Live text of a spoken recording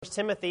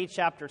Timothy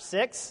chapter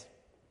 6.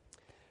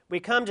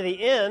 We come to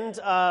the end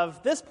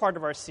of this part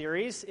of our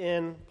series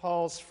in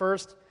Paul's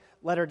first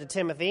letter to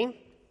Timothy,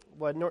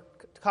 what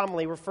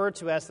commonly referred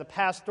to as the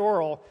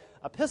pastoral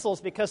epistles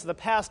because of the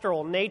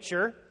pastoral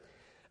nature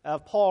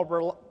of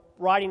Paul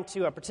writing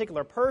to a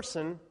particular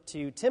person,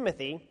 to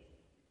Timothy.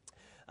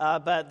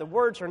 But the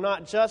words are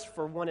not just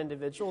for one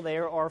individual, they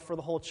are for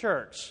the whole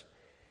church.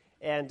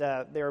 And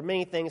there are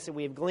many things that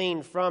we have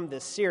gleaned from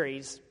this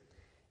series.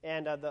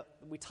 And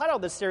we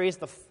titled this series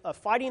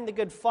Fighting the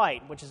Good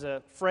Fight, which is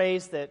a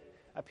phrase that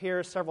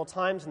appears several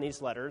times in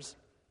these letters.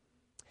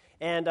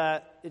 And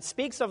it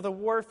speaks of the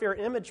warfare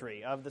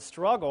imagery, of the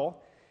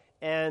struggle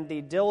and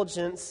the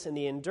diligence and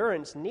the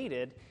endurance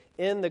needed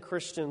in the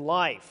Christian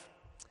life.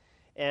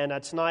 And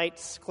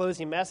tonight's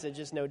closing message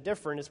is no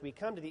different as we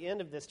come to the end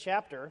of this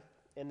chapter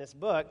in this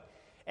book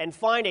and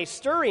find a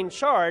stirring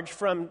charge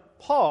from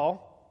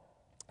Paul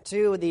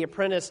to the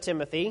apprentice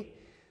Timothy,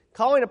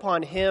 calling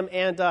upon him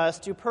and us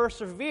to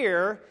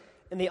persevere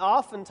in the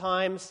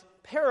oftentimes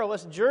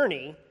perilous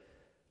journey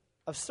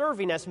of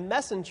serving as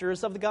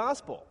messengers of the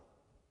gospel,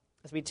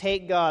 as we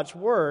take God's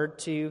word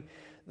to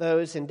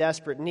those in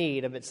desperate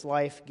need of its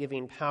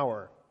life-giving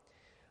power.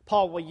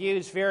 Paul will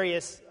use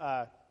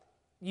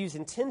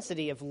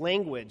intensity of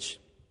language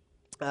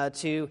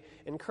to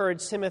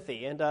encourage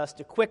Timothy and us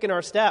to quicken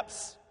our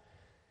steps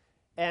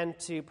and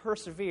to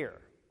persevere,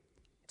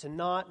 to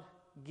not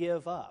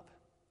give up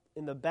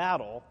in the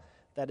battle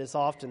that is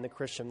often the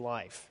Christian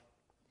life.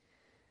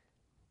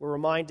 We're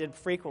reminded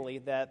frequently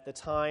that the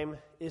time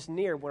is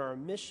near when our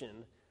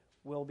mission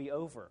will be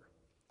over,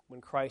 when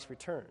Christ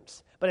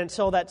returns. But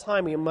until that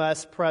time, we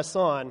must press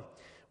on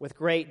with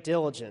great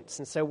diligence.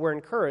 And so we're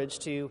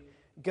encouraged to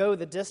go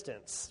the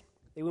distance,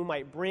 that we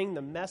might bring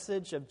the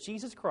message of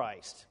Jesus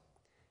Christ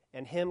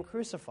and Him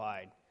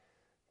crucified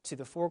to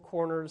the four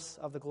corners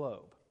of the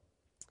globe.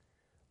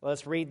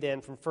 Let's read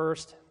then from 1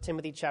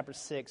 Timothy chapter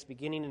 6,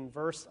 beginning in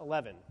verse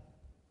 11.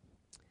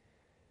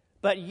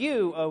 But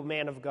you, O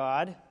man of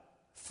God,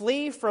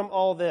 flee from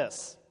all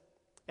this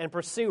and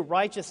pursue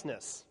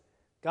righteousness,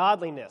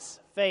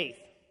 godliness,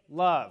 faith,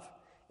 love,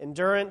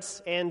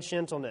 endurance, and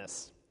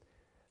gentleness.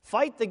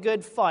 Fight the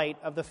good fight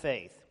of the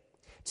faith.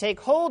 Take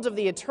hold of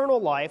the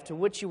eternal life to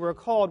which you were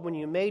called when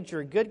you made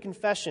your good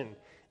confession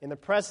in the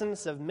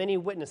presence of many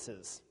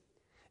witnesses,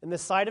 in the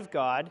sight of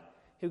God,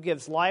 who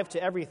gives life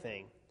to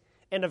everything,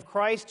 and of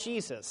Christ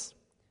Jesus,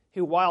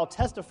 who, while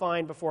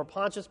testifying before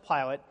Pontius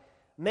Pilate,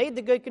 made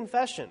the good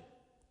confession.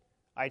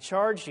 I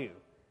charge you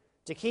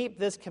to keep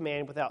this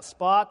command without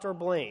spot or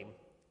blame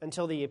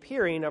until the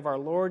appearing of our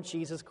Lord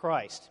Jesus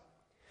Christ,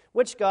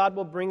 which God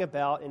will bring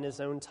about in His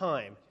own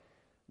time.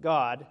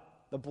 God,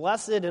 the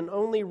blessed and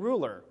only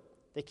ruler,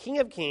 the King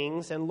of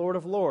kings and Lord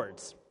of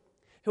lords,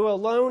 who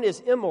alone is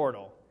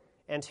immortal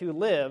and who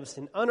lives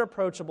in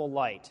unapproachable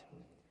light,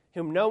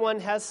 whom no one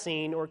has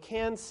seen or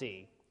can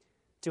see.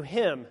 To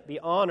Him be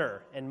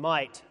honor and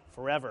might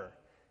forever.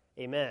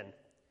 Amen.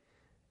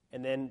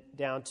 And then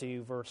down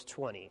to verse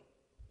 20.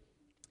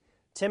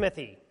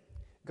 Timothy,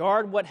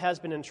 guard what has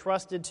been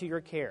entrusted to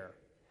your care.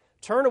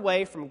 Turn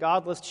away from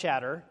godless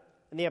chatter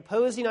and the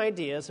opposing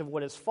ideas of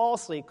what is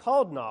falsely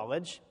called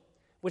knowledge,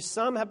 which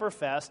some have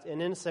professed,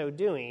 and in so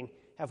doing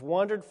have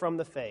wandered from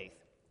the faith.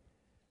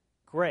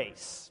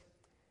 Grace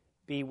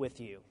be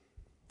with you.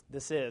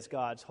 This is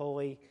God's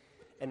holy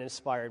and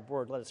inspired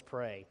word. Let us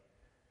pray.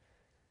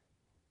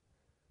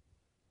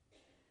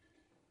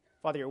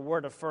 Father, your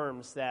word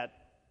affirms that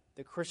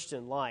the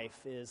Christian life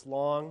is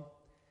long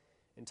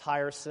and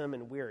tiresome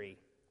and weary.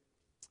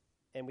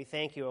 And we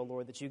thank you, O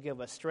Lord, that you give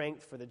us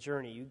strength for the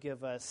journey. You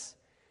give us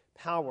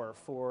power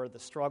for the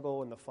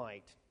struggle and the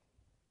fight.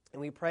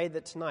 And we pray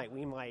that tonight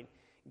we might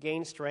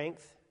gain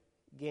strength,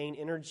 gain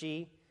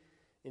energy,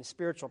 and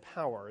spiritual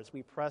power as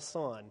we press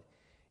on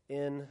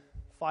in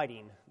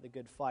fighting the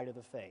good fight of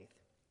the faith.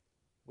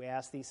 We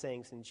ask these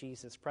things in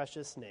Jesus'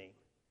 precious name.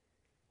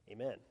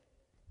 Amen.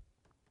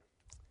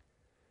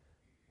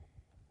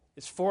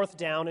 It's fourth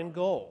down and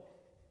goal.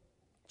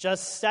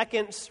 Just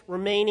seconds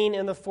remaining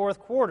in the fourth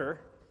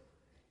quarter,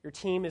 your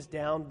team is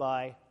down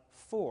by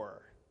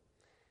 4.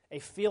 A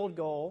field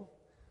goal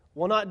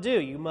will not do.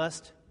 You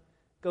must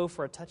go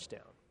for a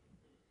touchdown.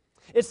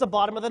 It's the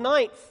bottom of the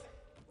ninth.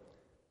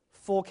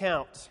 Full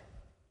count.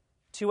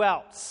 2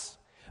 outs.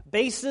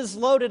 Bases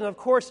loaded, and of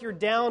course you're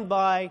down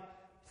by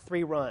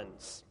 3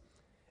 runs.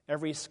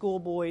 Every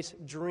schoolboy's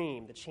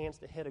dream, the chance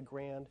to hit a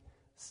grand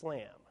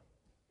slam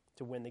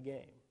to win the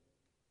game.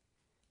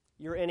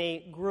 You're in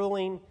a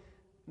grueling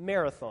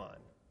marathon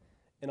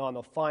and on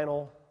the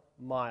final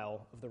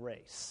mile of the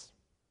race.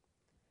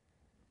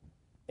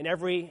 In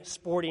every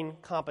sporting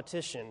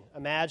competition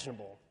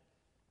imaginable,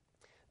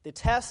 the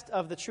test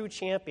of the true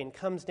champion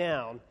comes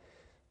down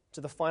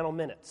to the final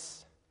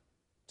minutes,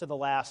 to the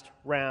last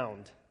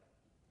round.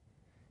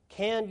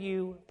 Can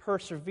you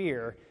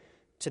persevere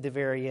to the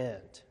very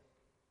end?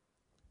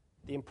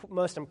 The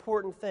most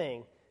important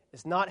thing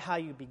is not how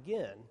you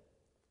begin,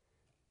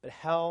 but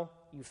how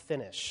you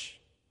finish.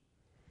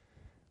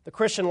 The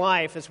Christian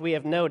life, as we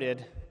have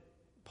noted,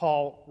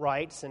 Paul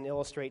writes and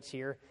illustrates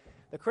here,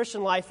 the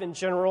Christian life in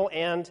general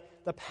and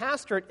the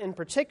pastorate in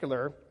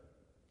particular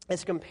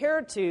is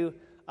compared to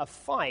a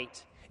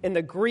fight in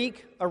the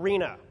Greek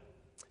arena.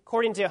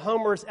 According to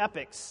Homer's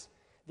epics,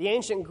 the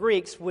ancient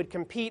Greeks would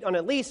compete on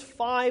at least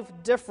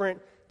 5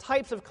 different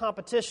types of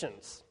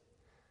competitions: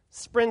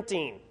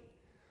 sprinting,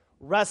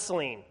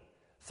 wrestling,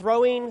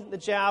 throwing the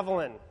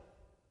javelin,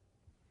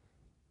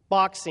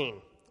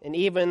 boxing, and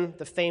even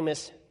the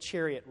famous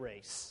chariot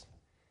race.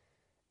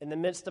 In the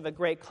midst of a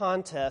great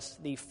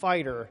contest, the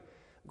fighter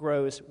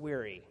grows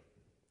weary.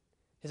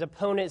 His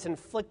opponent is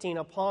inflicting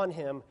upon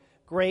him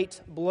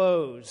great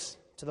blows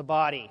to the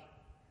body.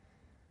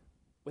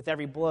 With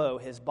every blow,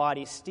 his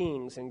body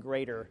stings in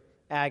greater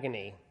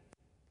agony.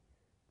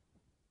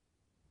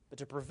 But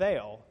to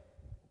prevail,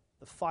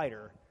 the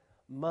fighter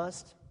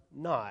must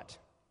not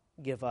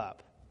give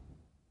up.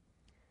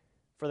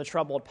 For the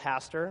troubled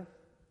pastor,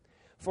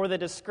 for the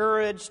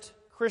discouraged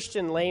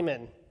Christian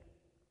layman,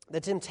 the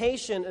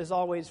temptation is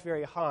always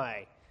very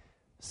high,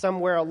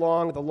 somewhere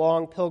along the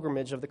long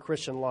pilgrimage of the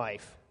Christian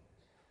life.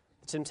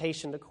 The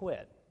temptation to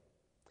quit.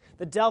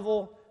 The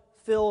devil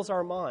fills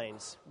our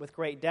minds with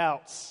great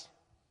doubts.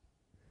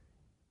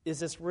 Is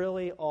this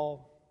really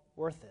all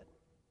worth it?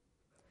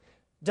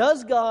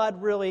 Does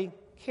God really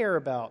care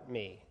about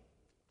me?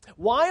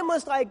 Why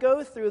must I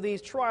go through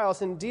these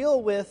trials and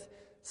deal with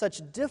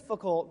such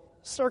difficult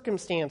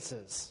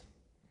circumstances?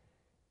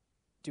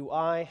 Do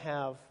I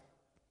have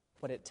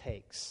what it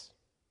takes?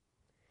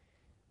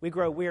 We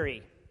grow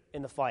weary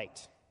in the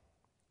fight.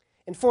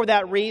 And for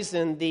that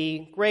reason,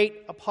 the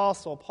great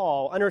apostle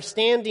Paul,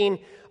 understanding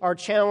our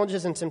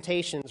challenges and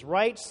temptations,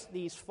 writes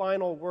these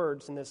final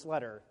words in this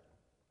letter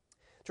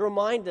to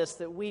remind us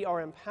that we are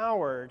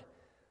empowered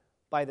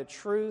by the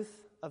truth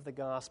of the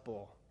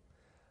gospel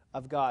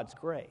of God's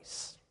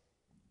grace,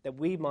 that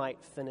we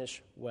might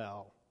finish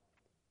well.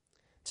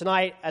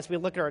 Tonight, as we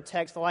look at our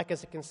text, I'd like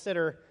us to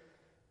consider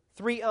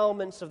 3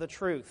 elements of the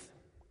truth.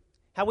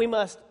 How we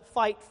must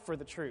fight for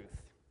the truth.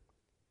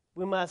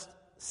 We must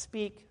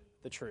speak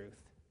the truth.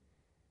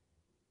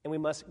 And we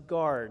must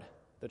guard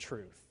the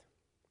truth.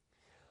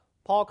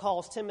 Paul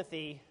calls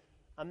Timothy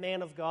a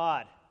man of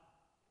God.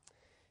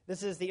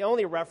 This is the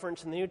only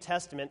reference in the New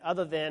Testament,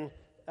 other than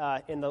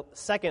in the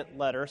second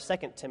letter,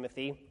 2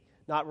 Timothy,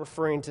 not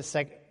referring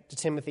to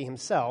Timothy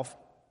himself,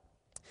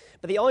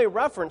 but the only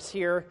reference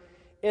here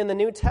in the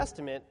New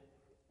Testament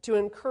to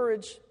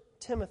encourage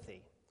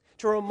Timothy,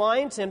 to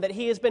remind him that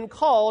he has been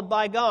called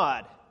by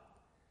God,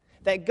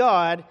 that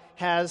God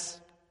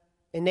has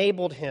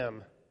enabled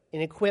him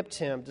and equipped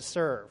him to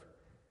serve,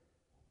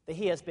 that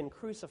he has been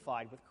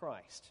crucified with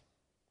Christ.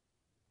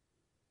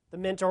 The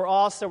mentor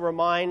also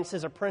reminds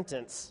his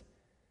apprentice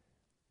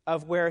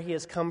of where he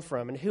has come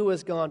from and who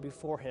has gone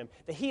before him,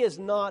 that he is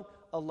not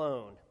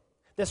alone.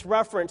 This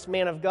reference,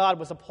 man of God,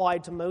 was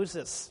applied to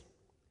Moses,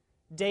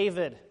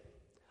 David,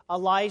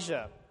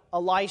 Elijah,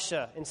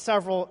 Elisha, and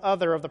several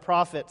other of the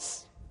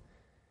prophets.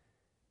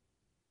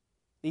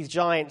 These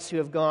giants who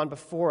have gone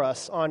before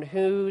us, on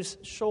whose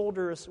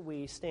shoulders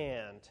we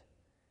stand,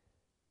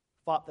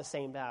 fought the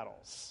same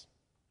battles.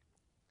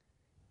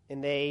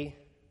 And they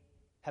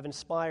have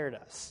inspired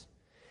us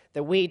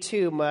that we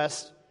too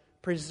must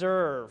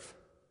preserve,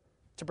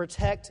 to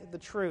protect the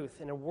truth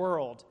in a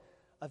world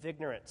of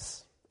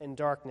ignorance and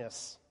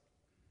darkness.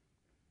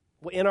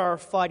 In our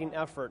fighting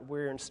effort,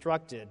 we're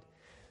instructed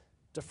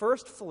to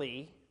first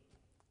flee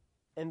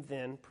and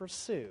then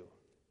pursue.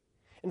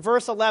 In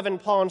verse 11,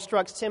 Paul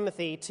instructs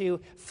Timothy to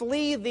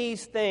flee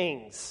these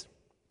things,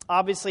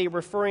 obviously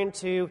referring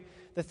to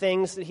the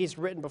things that he's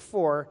written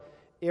before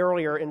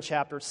earlier in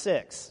chapter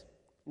 6,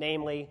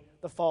 namely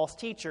the false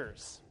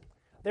teachers,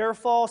 their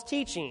false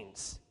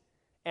teachings,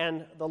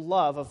 and the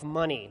love of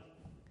money.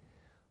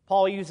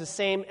 Paul used the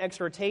same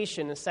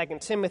exhortation in 2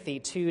 Timothy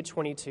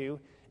 2:22,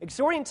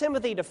 exhorting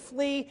Timothy to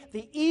flee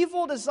the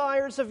evil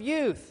desires of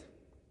youth.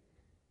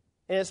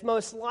 And it's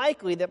most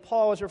likely that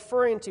Paul is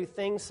referring to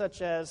things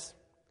such as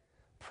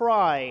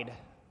pride,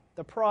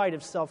 the pride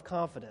of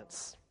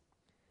self-confidence,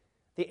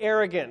 the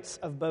arrogance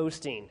of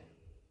boasting,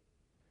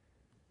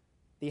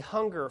 the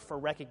hunger for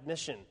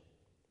recognition,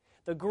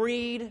 the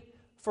greed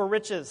for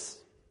riches,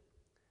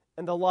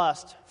 and the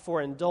lust for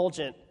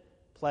indulgent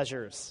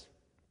pleasures.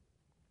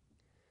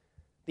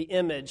 The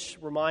image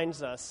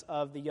reminds us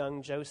of the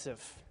young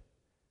Joseph,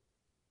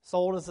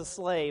 sold as a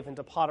slave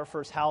into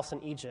Potiphar's house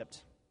in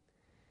Egypt,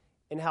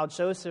 and how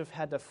Joseph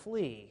had to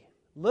flee,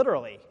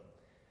 literally,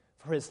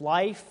 for his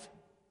life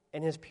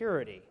and his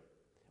purity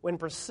when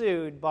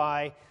pursued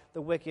by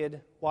the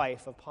wicked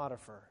wife of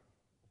Potiphar.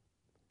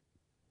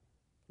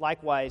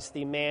 Likewise,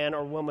 the man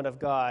or woman of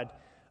God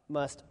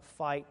must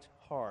fight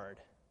hard,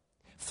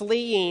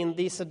 fleeing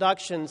the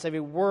seductions of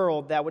a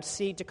world that would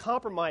seek to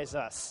compromise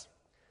us,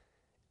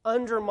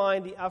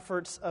 undermine the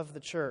efforts of the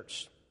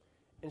church,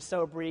 and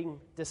so bring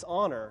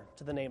dishonor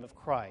to the name of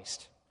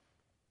Christ.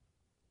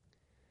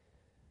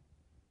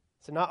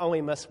 So not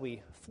only must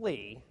we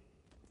flee,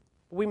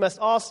 but we must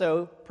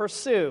also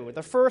pursue.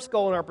 The first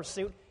goal in our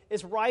pursuit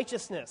is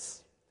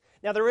righteousness.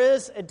 Now, there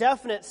is a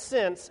definite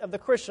sense of the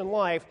Christian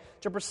life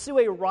to pursue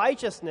a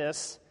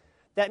righteousness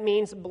that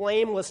means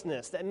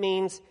blamelessness, that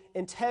means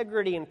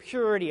integrity and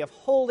purity of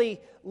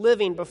holy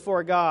living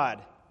before God.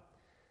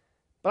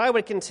 But I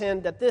would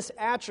contend that this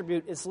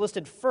attribute is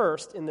listed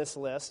first in this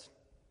list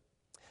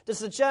to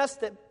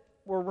suggest that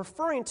we're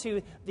referring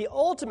to the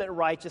ultimate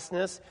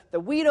righteousness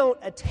that we don't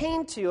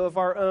attain to of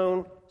our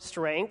own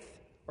strength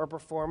or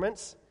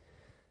performance,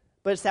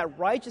 but it's that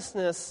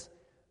righteousness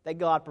that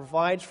God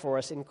provides for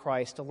us in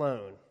Christ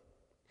alone,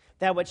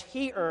 that which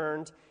He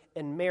earned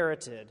and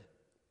merited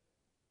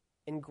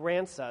and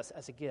grants us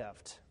as a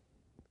gift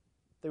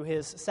through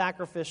His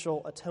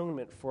sacrificial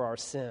atonement for our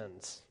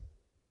sins.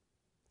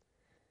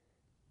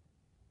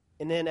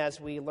 And then as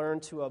we learn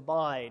to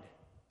abide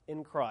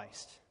in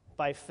Christ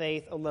by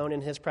faith alone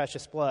in His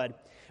precious blood,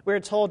 we're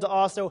told to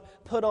also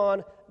put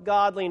on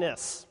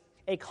godliness,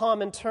 a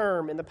common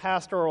term in the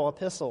pastoral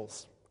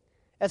epistles,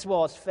 as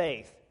well as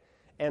faith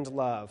and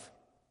love.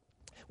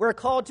 We're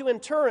called to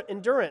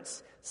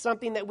endurance,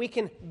 something that we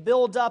can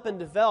build up and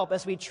develop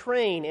as we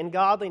train in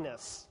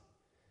godliness.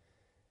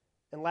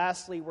 And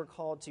lastly, we're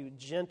called to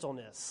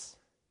gentleness,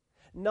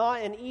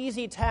 not an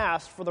easy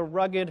task for the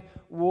rugged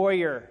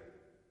warrior,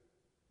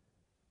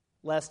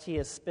 lest he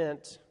has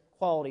spent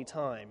quality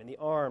time in the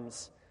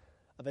arms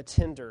of a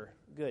tender,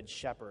 good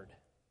shepherd.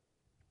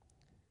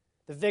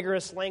 The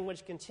vigorous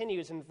language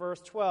continues in verse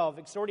 12,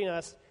 exhorting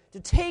us to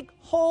take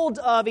hold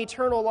of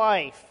eternal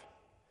life.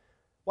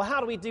 Well,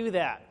 how do we do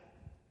that?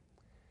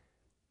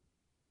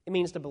 It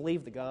means to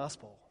believe the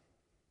gospel,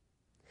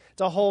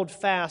 to hold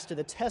fast to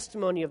the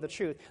testimony of the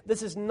truth.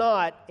 This is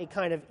not a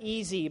kind of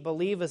easy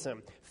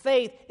believism.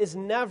 Faith is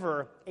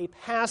never a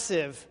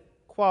passive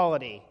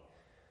quality.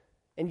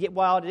 And yet,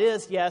 while it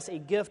is, yes, a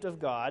gift of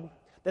God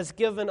that's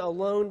given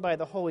alone by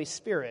the Holy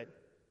Spirit,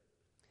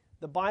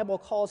 the Bible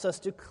calls us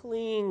to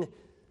cling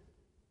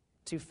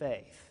to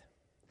faith,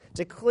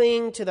 to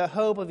cling to the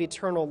hope of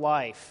eternal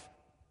life.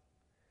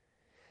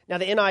 Now,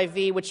 the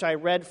NIV, which I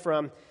read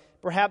from,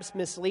 perhaps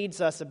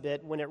misleads us a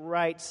bit when it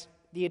writes,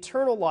 the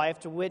eternal life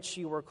to which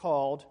you were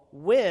called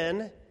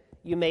when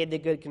you made the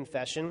good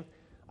confession.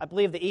 I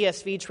believe the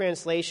ESV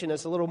translation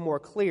is a little more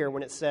clear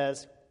when it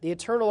says, the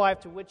eternal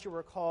life to which you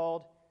were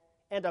called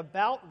and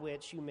about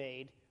which you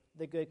made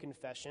the good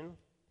confession,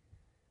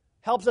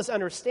 helps us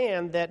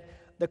understand that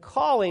the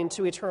calling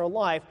to eternal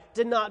life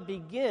did not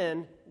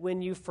begin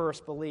when you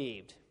first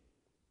believed.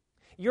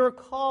 Your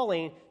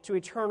calling to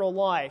eternal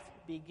life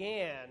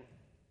began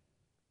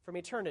from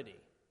eternity,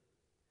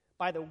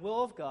 by the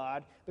will of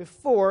God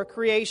before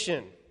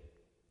creation.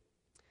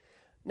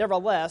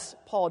 Nevertheless,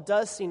 Paul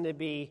does seem to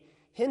be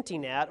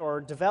hinting at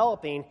or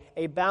developing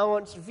a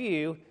balanced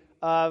view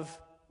of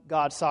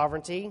God's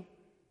sovereignty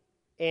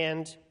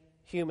and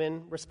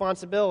human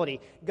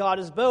responsibility. God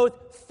is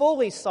both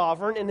fully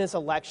sovereign in His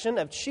election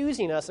of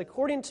choosing us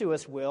according to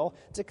His will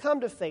to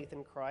come to faith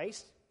in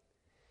Christ,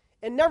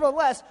 and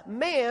nevertheless,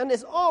 man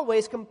is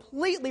always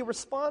completely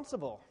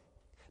responsible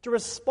to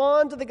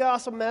respond to the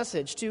gospel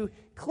message, to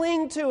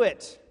cling to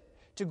it,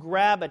 to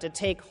grab it, to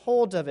take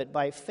hold of it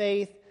by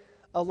faith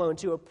alone,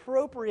 to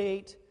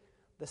appropriate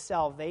the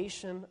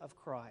salvation of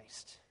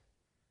Christ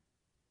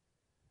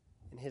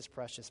in His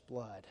precious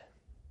blood.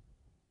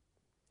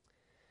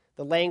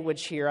 The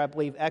language here, I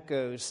believe,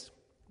 echoes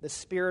the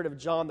spirit of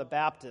John the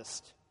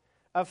Baptist,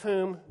 of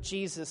whom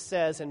Jesus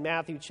says in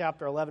Matthew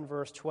chapter 11,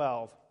 verse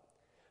 12,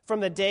 from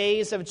the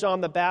days of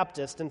John the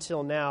Baptist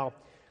until now,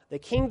 the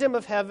kingdom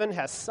of heaven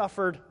has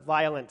suffered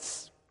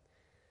violence,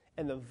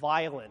 and the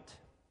violent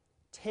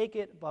take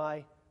it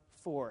by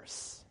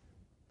force.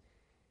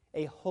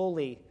 A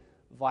holy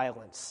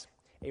violence,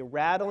 a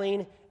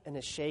rattling and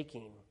a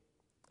shaking,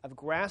 of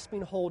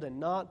grasping hold and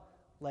not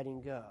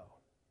letting go,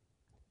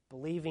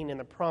 believing in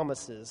the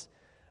promises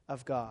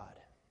of God.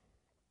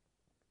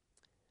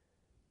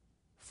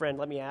 Friend,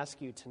 let me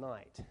ask you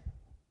tonight,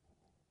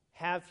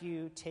 have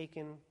you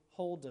taken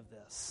hold of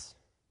this?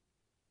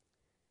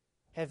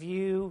 Have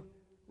you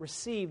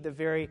received the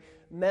very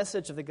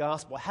message of the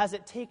gospel? Has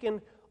it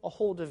taken a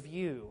hold of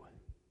you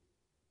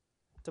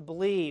to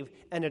believe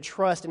and to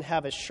trust and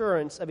have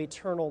assurance of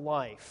eternal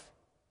life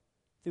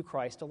through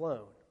Christ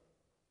alone?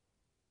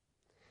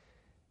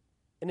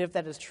 And if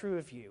that is true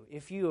of you,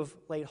 if you have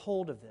laid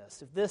hold of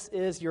this, if this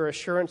is your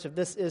assurance, if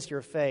this is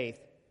your faith,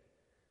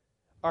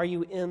 are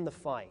you in the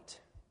fight?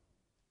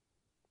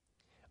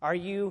 Are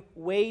you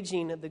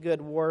waging the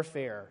good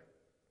warfare?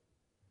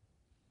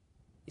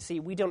 You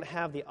see, we don't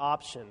have the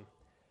option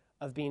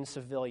of being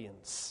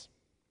civilians.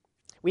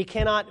 We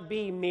cannot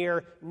be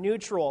mere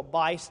neutral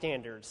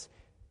bystanders.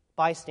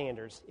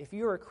 If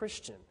you are a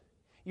Christian,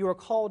 you are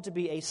called to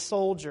be a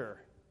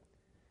soldier.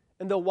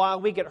 And though while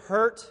we get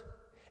hurt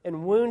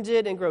and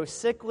wounded and grow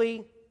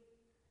sickly,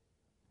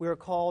 we are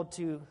called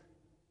to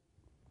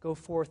go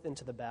forth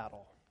into the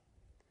battle,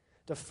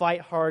 to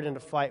fight hard and to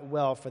fight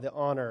well for the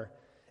honor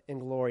and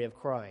glory of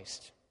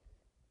Christ.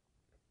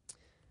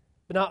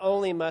 But not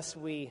only must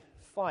we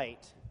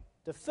fight,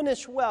 to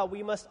finish well,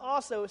 we must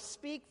also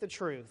speak the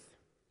truth.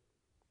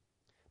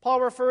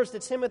 Paul refers to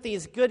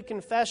Timothy's good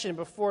confession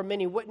before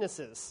many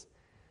witnesses,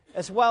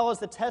 as well as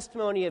the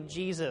testimony of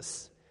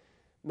Jesus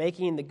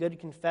making the good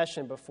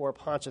confession before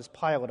Pontius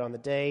Pilate on the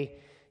day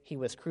he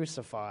was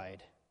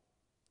crucified.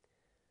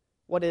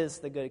 What is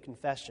the good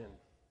confession?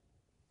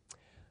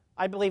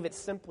 I believe it's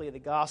simply the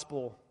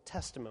gospel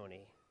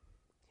testimony.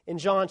 In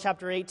John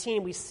chapter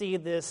 18, we see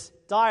this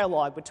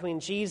dialogue between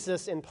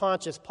Jesus and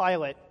Pontius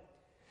Pilate,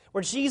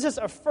 where Jesus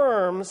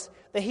affirms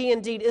that he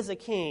indeed is a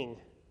king,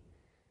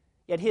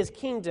 yet his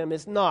kingdom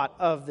is not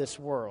of this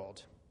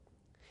world.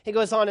 He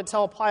goes on to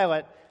tell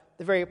Pilate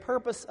the very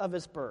purpose of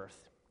his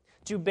birth,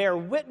 to bear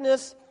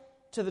witness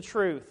to the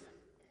truth.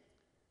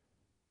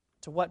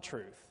 To what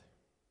truth?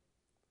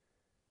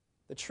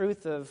 The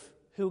truth of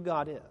who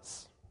God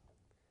is.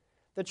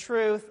 The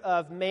truth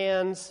of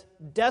man's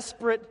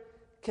desperate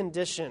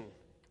condition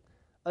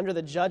under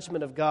the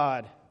judgment of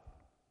God,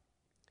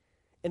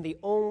 and the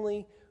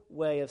only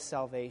way of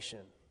salvation,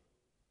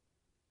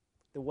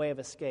 the way of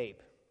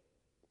escape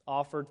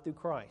offered through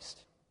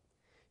Christ,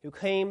 who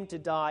came to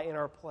die in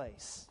our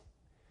place,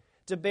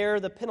 to bear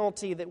the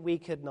penalty that we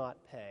could not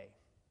pay,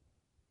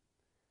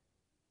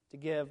 to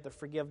give the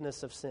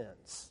forgiveness of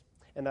sins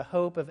and the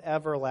hope of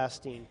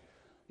everlasting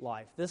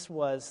life. This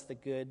was the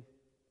good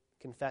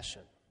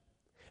confession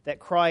that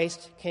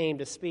Christ came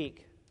to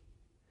speak.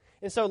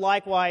 And so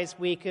likewise,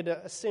 we could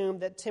assume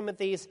that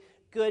Timothy's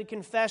good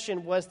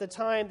confession was the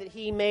time that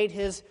he made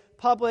his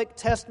public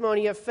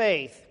testimony of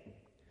faith,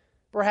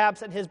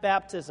 perhaps at his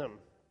baptism,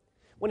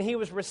 when he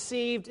was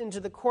received into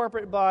the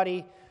corporate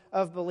body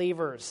of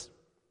believers.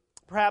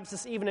 Perhaps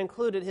this even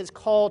included his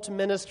call to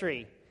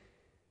ministry,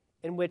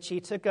 in which he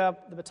took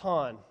up the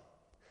baton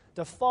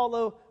to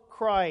follow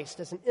Christ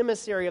as an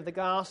emissary of the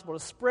gospel, to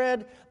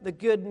spread the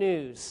good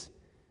news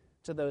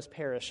to those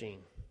perishing.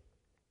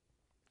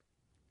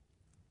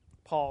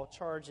 Paul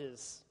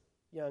charges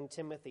young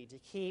Timothy to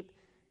keep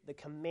the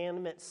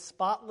commandment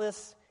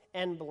spotless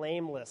and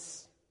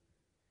blameless.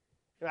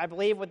 And I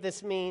believe what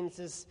this means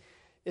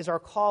is our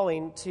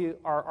calling to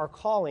our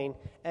calling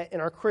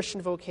in our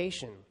Christian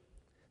vocation.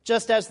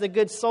 Just as the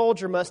good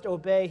soldier must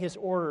obey his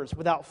orders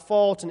without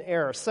fault and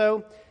error,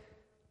 so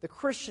the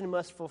Christian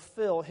must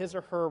fulfill his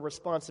or her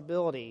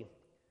responsibility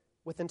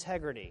with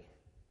integrity,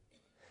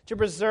 to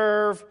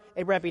preserve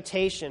a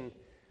reputation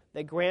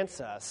that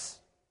grants us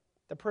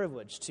the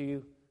privilege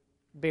to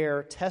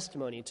bear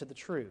testimony to the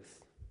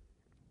truth.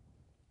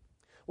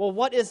 Well,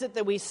 what is it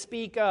that we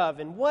speak of,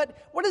 and what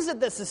is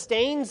it that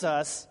sustains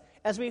us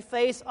as we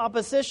face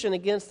opposition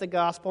against the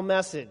gospel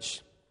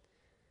message?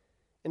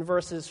 In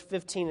verses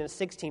 15 and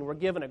 16, we're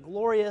given a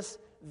glorious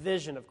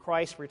vision of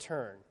Christ's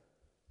return.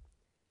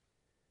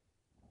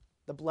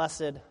 The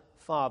blessed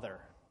Father,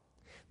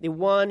 the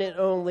one and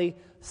only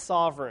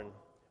sovereign,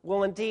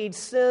 will indeed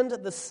send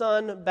the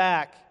Son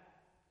back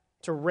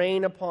to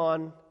reign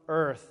upon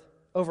earth,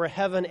 over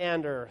heaven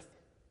and earth.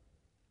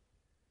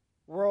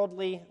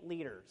 Worldly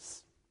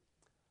leaders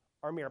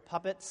are mere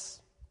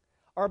puppets,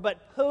 are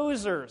but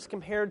posers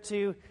compared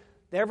to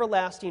the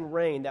everlasting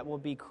reign that will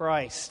be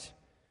Christ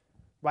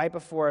right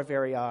before our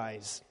very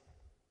eyes.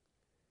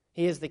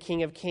 He is the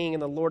King of kings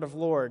and the Lord of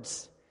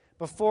lords,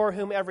 before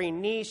whom every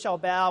knee shall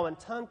bow and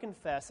tongue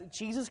confess that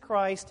Jesus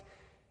Christ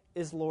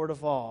is Lord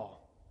of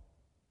all.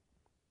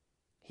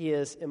 He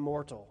is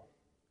immortal,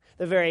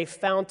 the very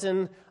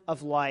fountain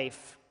of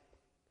life,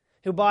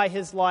 who by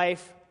his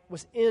life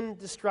was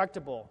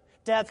indestructible.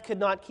 Death could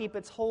not keep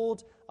its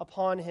hold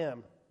upon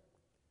him.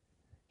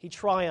 He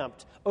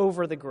triumphed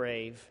over the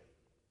grave.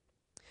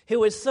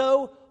 Who is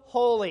so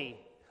holy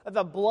that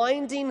the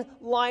blinding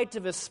light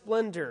of his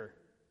splendor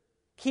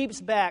keeps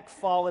back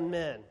fallen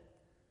men,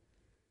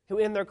 who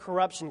in their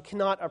corruption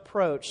cannot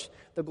approach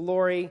the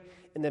glory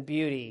and the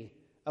beauty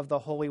of the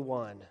Holy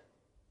One.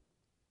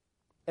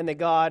 And the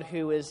God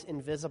who is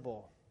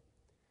invisible,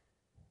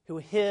 who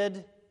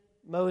hid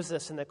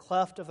Moses in the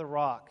cleft of the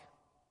rock,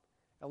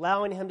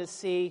 allowing him to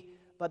see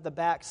but the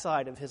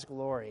backside of his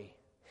glory.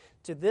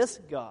 To this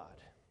God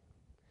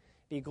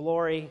be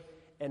glory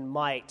and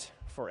might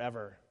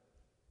forever.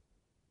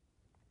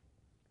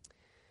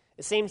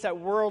 It seems that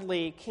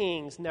worldly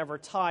kings never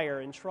tire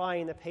in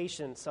trying the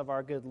patience of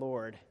our good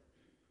Lord.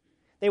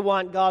 They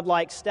want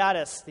godlike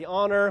status, the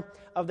honor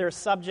of their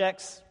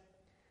subjects,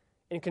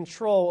 and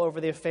control over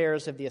the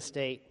affairs of the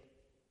estate.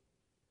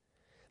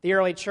 The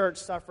early church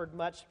suffered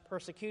much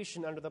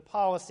persecution under the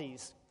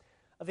policies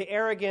of the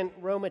arrogant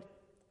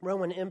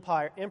Roman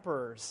Empire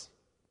emperors,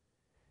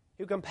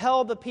 who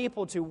compelled the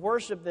people to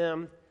worship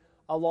them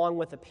along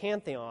with the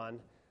pantheon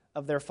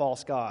of their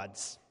false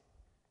gods.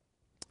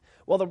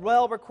 Well, the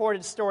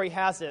well-recorded story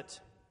has it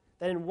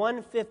that in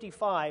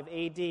 155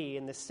 AD,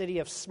 in the city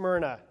of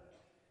Smyrna,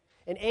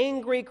 an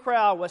angry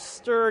crowd was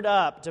stirred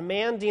up,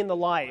 demanding the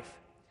life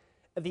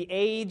of the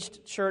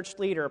aged church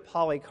leader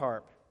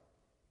Polycarp.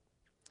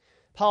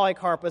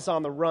 Polycarp was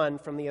on the run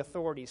from the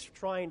authorities,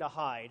 trying to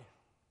hide,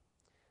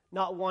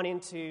 not wanting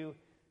to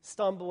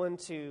stumble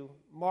into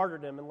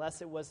martyrdom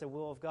unless it was the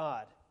will of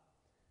God.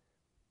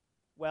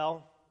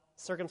 Well,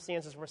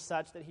 circumstances were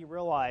such that he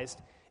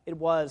realized it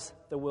was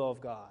the will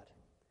of God.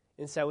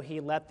 And so he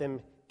let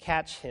them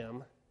catch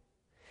him.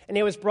 And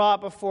he was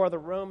brought before the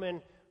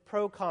Roman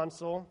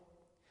proconsul,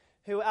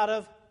 who out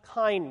of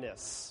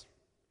kindness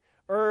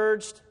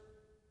urged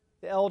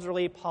the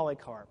elderly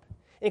Polycarp,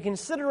 in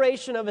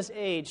consideration of his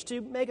age,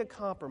 to make a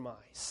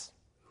compromise,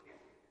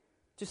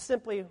 to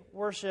simply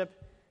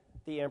worship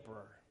the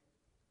emperor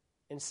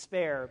and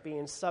spare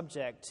being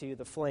subject to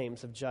the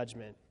flames of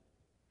judgment.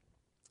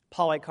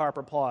 Polycarp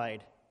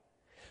replied,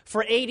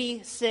 "For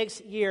 86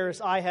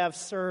 years I have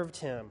served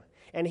him,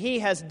 and he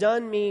has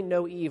done me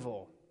no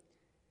evil.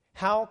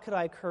 How could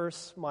I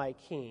curse my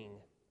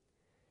king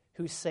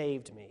who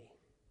saved me?"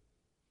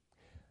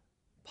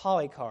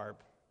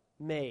 Polycarp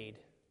made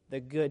the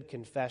good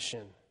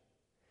confession.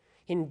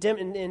 In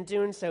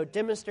doing so,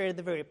 demonstrated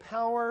the very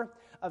power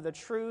of the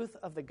truth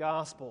of the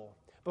gospel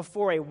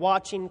before a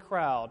watching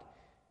crowd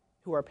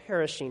who are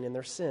perishing in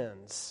their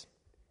sins.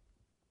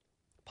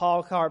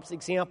 Polycarp's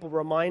example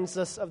reminds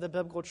us of the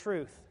biblical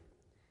truth,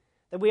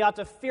 that we ought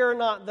to fear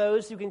not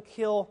those who can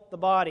kill the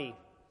body,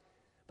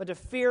 but to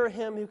fear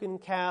him who can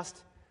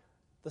cast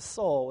the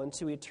soul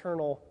into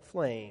eternal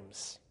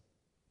flames.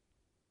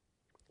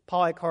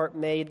 Polycarp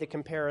made the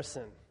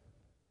comparison.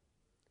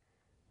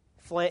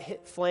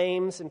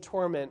 Flames and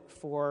torment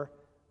for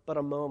but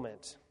a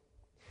moment,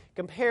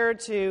 compared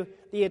to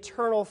the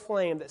eternal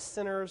flame that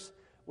sinners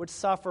would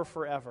suffer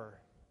forever.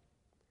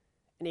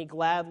 And he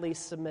gladly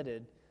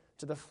submitted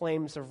to the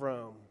flames of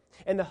Rome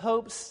in the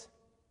hopes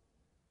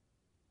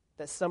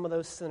that some of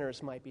those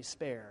sinners might be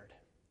spared,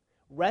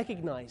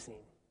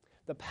 recognizing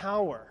the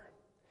power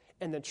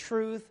and the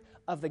truth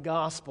of the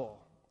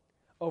gospel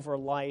over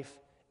life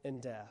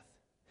and death,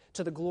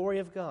 to the glory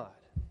of God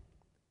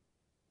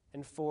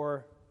and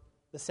for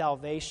the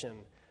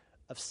salvation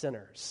of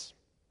sinners.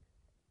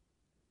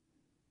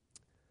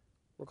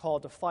 We're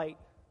called to fight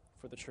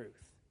for the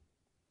truth,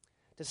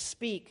 to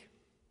speak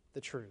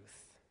the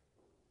truth.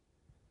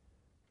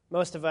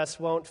 Most of us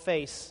won't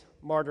face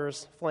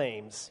martyrs'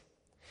 flames,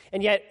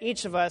 and yet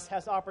each of us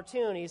has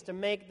opportunities to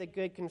make the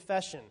good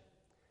confession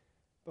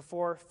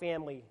before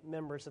family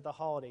members at the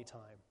holiday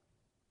time,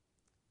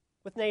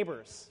 with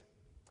neighbors,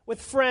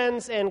 with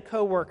friends and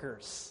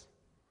co-workers.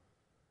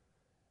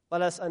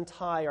 Let us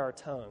untie our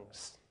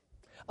tongues,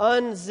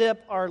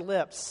 unzip our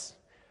lips,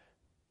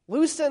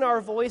 loosen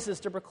our voices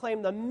to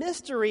proclaim the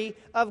mystery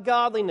of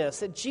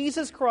godliness, that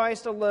Jesus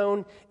Christ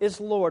alone is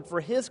Lord,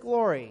 for his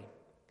glory,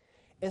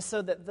 and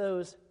so that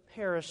those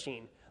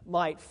perishing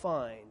might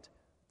find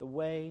the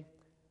way,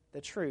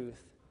 the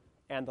truth,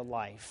 and the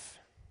life.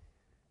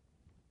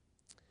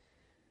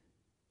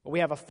 We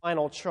have a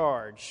final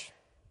charge,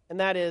 and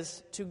that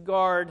is to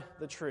guard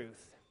the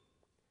truth.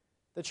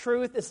 The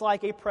truth is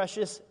like a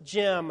precious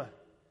gem.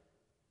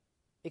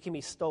 It can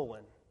be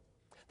stolen.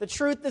 The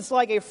truth is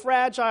like a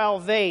fragile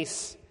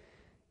vase,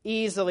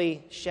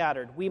 easily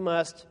shattered. We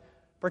must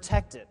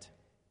protect it.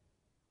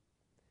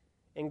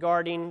 In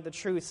guarding the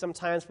truth,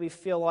 sometimes we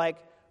feel like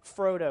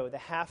Frodo, the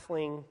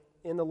halfling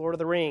in The Lord of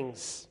the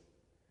Rings,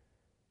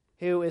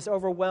 who is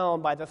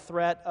overwhelmed by the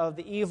threat of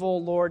the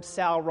evil Lord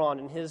Sauron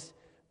and his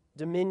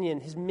dominion,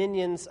 his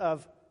minions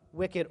of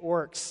wicked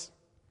orcs.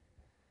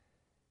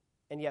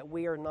 And yet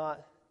we are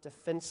not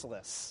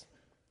defenseless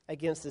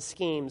against the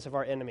schemes of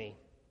our enemy.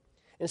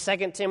 In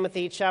 2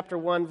 Timothy chapter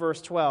 1,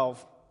 verse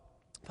 12,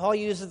 Paul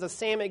uses the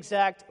same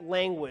exact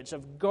language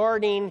of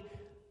guarding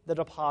the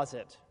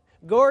deposit,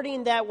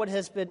 guarding that what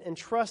has been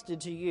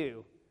entrusted to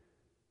you,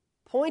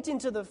 pointing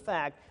to the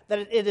fact that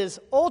it is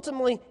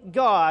ultimately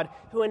God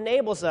who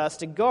enables us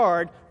to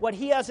guard what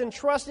he has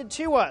entrusted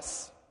to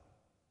us.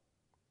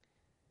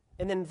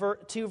 And then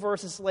 2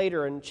 verses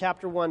later in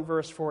chapter 1,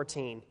 verse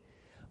 14,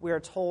 we are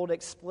told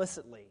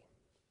explicitly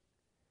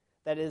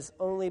that it is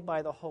only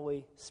by the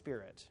Holy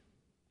Spirit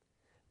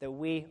that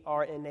we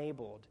are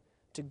enabled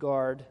to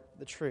guard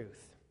the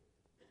truth.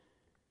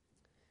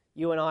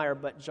 You and I are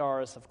but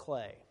jars of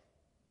clay.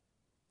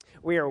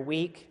 We are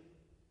weak,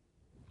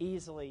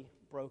 easily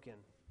broken.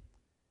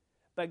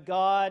 But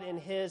God, in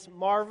his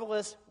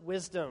marvelous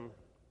wisdom,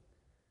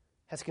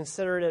 has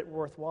considered it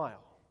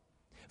worthwhile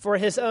for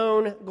his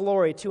own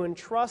glory to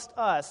entrust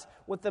us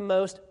with the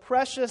most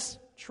precious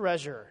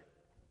treasure.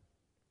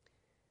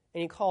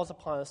 And he calls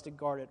upon us to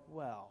guard it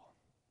well,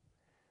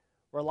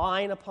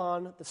 relying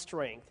upon the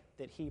strength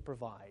that he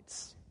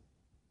provides.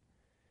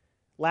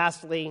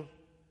 Lastly,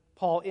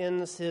 Paul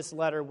ends his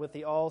letter with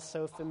the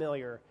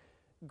all-so-familiar,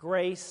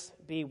 "Grace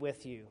be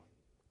with you."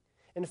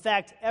 In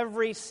fact,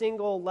 every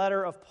single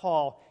letter of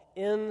Paul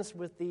ends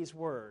with these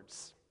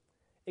words,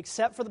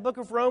 except for the book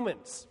of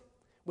Romans,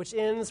 which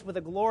ends with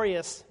a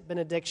glorious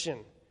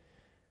benediction.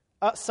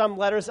 Some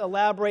letters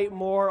elaborate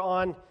more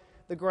on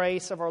the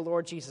grace of our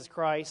Lord Jesus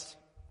Christ,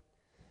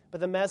 but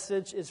the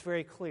message is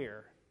very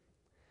clear,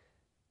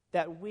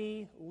 that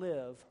we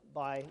live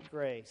by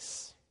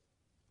grace.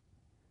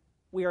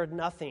 We are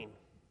nothing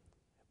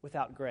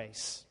without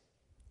grace.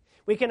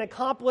 We can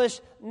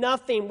accomplish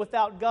nothing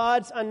without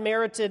God's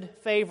unmerited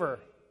favor.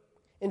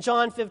 In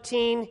John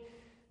 15,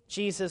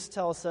 Jesus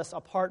tells us,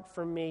 "Apart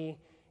from me,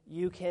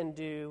 you can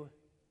do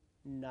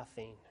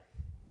nothing.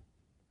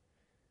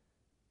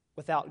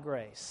 Without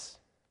grace,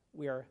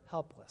 we are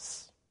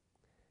helpless,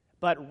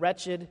 but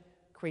wretched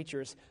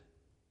creatures.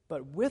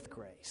 But with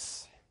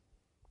grace,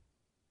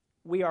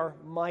 we are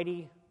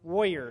mighty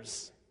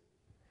warriors.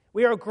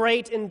 We are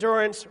great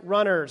endurance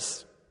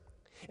runners,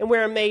 and we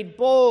are made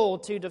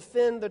bold to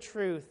defend the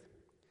truth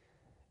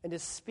and to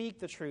speak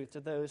the truth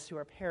to those who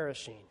are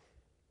perishing.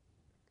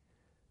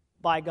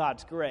 By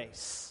God's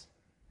grace,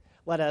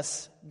 let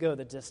us go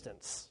the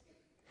distance,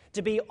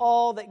 to be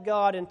all that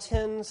God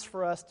intends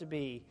for us to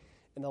be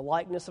in the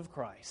likeness of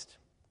Christ,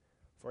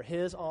 for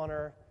his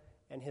honor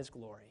and his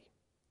glory.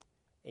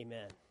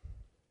 Amen.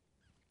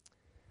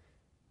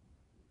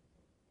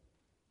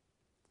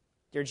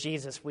 Dear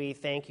Jesus, we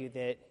thank you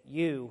that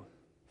you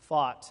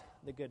fought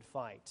the good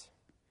fight,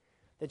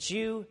 that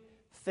you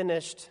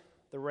finished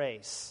the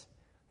race,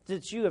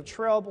 that you have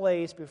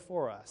trailblazed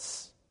before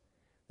us,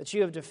 that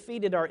you have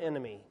defeated our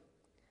enemy,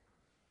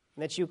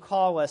 and that you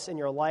call us in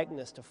your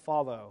likeness to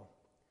follow,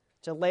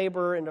 to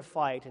labor and to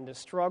fight, and to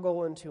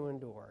struggle and to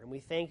endure. And we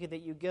thank you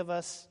that you give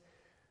us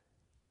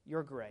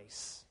your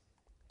grace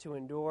to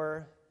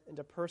endure and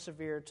to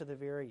persevere to the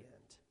very end.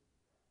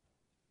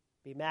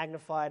 Be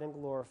magnified and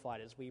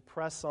glorified as we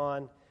press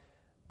on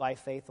by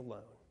faith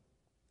alone.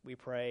 We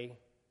pray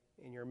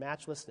in your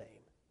matchless name.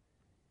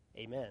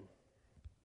 Amen.